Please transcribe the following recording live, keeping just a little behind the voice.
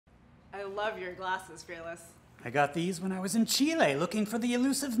I love your glasses, Fearless. I got these when I was in Chile looking for the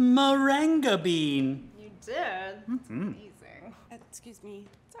elusive moringa bean. You did? That's amazing. Excuse me.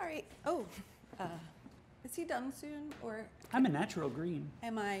 Sorry. Oh, is he done soon, or? I'm a natural green.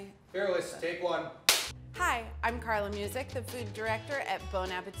 Am I? Fearless, take one. Hi, I'm Carla Music, the food director at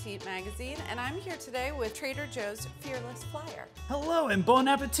Bon Appetit magazine, and I'm here today with Trader Joe's Fearless Flyer. Hello and bon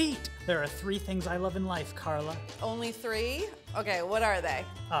appetit. There are 3 things I love in life, Carla. Only 3? Okay, what are they?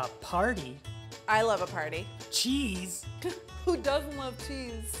 A party, I love a party. cheese, Who doesn't love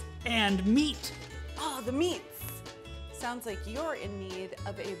cheese? and meat. Oh, the meats. Sounds like you're in need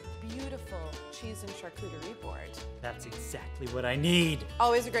of a beautiful cheese and charcuterie board. That's exactly what I need.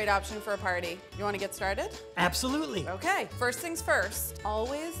 Always a great option for a party. You want to get started? Absolutely. Okay, first things first.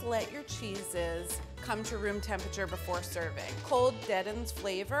 Always let your cheeses come to room temperature before serving. Cold deadens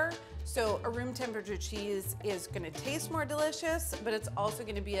flavor, so a room temperature cheese is going to taste more delicious, but it's also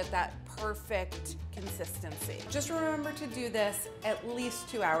going to be at that perfect consistency. Just remember to do this at least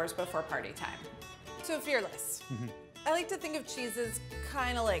 2 hours before party time. So Fearless. I like to think of cheeses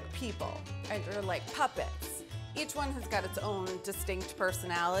kind of like people, right? Or like puppets. Each one has got its own distinct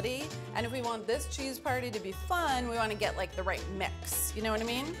personality, and if we want this cheese party to be fun, we want to get like the right mix. You know what I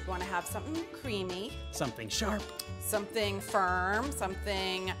mean? We want to have something creamy, Something sharp, something firm,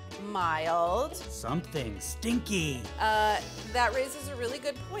 something mild. something stinky. That raises a really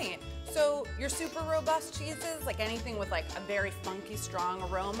good point. So your super robust cheeses, like anything with like a very funky, strong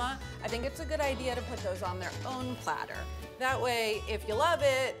aroma, I think it's a good idea to put those on their own platter. That way, if you love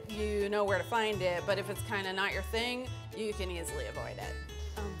it, you know where to find it, but if it's kind of not your thing, you can easily avoid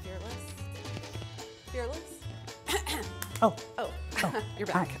it. Fearless? Fearless? Oh, You're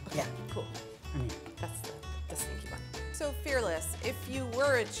back. hi. Okay, Yeah. cool. I mean, That's the stinky one. So Fearless, if you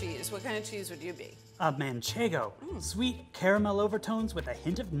were a cheese, what kind of cheese would you be? a manchego. Sweet caramel overtones with a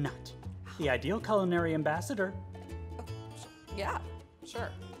hint of nut. The ideal culinary ambassador. Yeah, sure.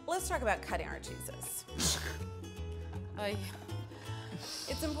 Let's talk about cutting our cheeses.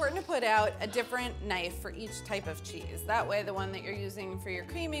 It's important to put out a different knife for each type of cheese. That way the one that you're using for your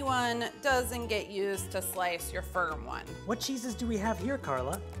creamy one doesn't get used to slice your firm one. What cheeses do we have here,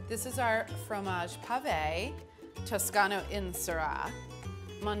 Carla? This is our fromage pavé, Toscano in Syrah,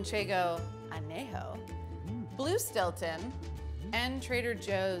 Manchego Anejo, Blue Stilton, and Trader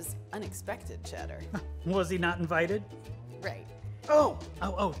Joe's unexpected cheddar. Was he not invited? Right. Oh,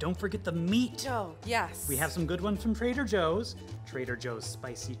 don't forget the meat. Oh, yes. We have some good ones from Trader Joe's. Trader Joe's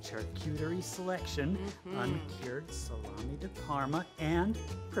spicy charcuterie selection, uncured salami de Parma, and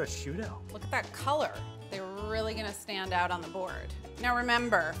prosciutto. Look at that color. They're really gonna stand out on the board. Now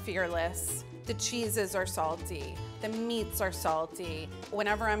remember, Fearless, the cheeses are salty, the meats are salty.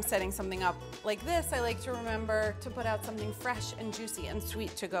 Whenever I'm setting something up like this, I like to remember to put out something fresh and juicy and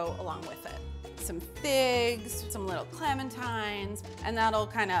sweet to go along with it. Some figs, some little clementines, and that'll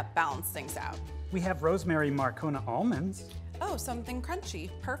kind of balance things out. We have rosemary Marcona almonds. Oh, something crunchy.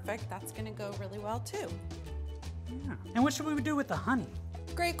 Perfect. That's gonna go really well too. Yeah. And what should we do with the honey?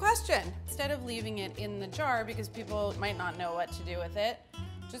 Great question. Instead of leaving it in the jar because people might not know what to do with it,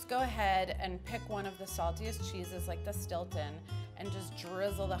 just go ahead and pick one of the saltiest cheeses like the Stilton and just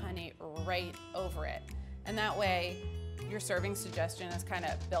drizzle the honey right over it. And that way, your serving suggestion is kind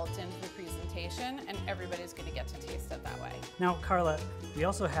of built into the presentation and everybody's gonna get to taste it that way. Now, Carla, we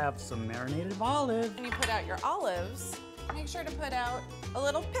also have some marinated olive. When you put out your olives, make sure to put out a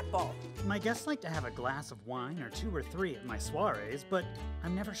little pit bowl. My guests like to have a glass of wine or 2 or 3 at my soirees, but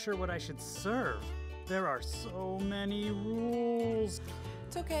I'm never sure what I should serve. There are so many rules.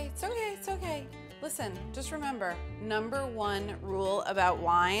 It's okay, it's okay, it's okay. Listen, just remember, #1 rule about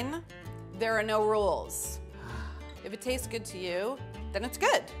wine, there are no rules. If it tastes good to you, then it's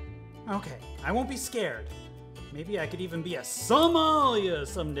good. Okay, I won't be scared. Maybe I could even be a sommelier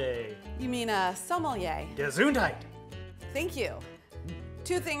someday. You mean a sommelier? Gesundheit. Thank you.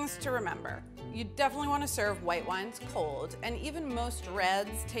 2 things to remember. You definitely want to serve white wines cold, and even most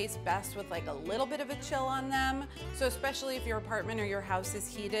reds taste best with like a little bit of a chill on them. So especially if your apartment or your house is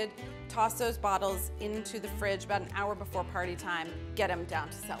heated, toss those bottles into the fridge about an hour before party time. Get them down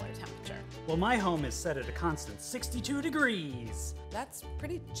to cellar temperature. Well, my home is set at a constant 62 degrees. That's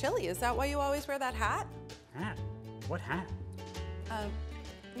pretty chilly. Is that why you always wear that hat? Hat? What hat?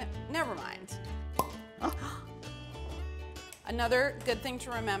 Never mind. Another good thing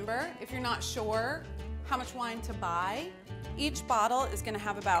to remember, if you're not sure how much wine to buy, each bottle is gonna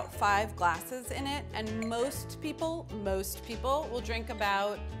have about 5 glasses in it, and most people will drink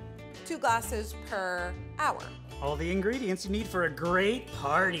about 2 glasses per hour. All the ingredients you need for a great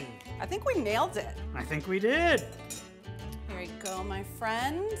party. I think we nailed it. I think we did. Here you go, my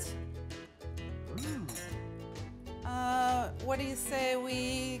friend. What do you say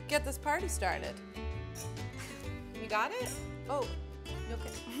we get this party started? You got it? Oh,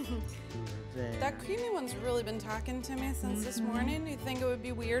 okay. That creamy one's really been talking to me since this morning. You think it would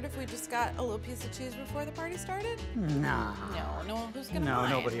be weird if we just got a little piece of cheese before the party started? Nah. No, who's gonna No,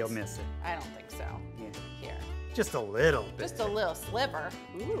 mind? nobody will miss it. I don't think so. Yeah. Here. Just a little bit. Just a little sliver.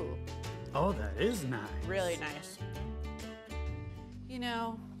 Ooh. Oh, that is nice. Really nice. You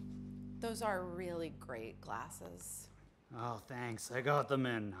know, those are really great glasses. Oh, thanks. I got them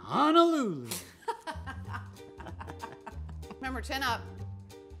in Honolulu. Remember, chin up.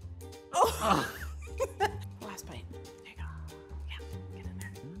 Oh! Last bite. There you go. Yeah, get in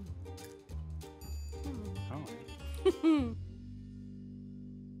there. All right.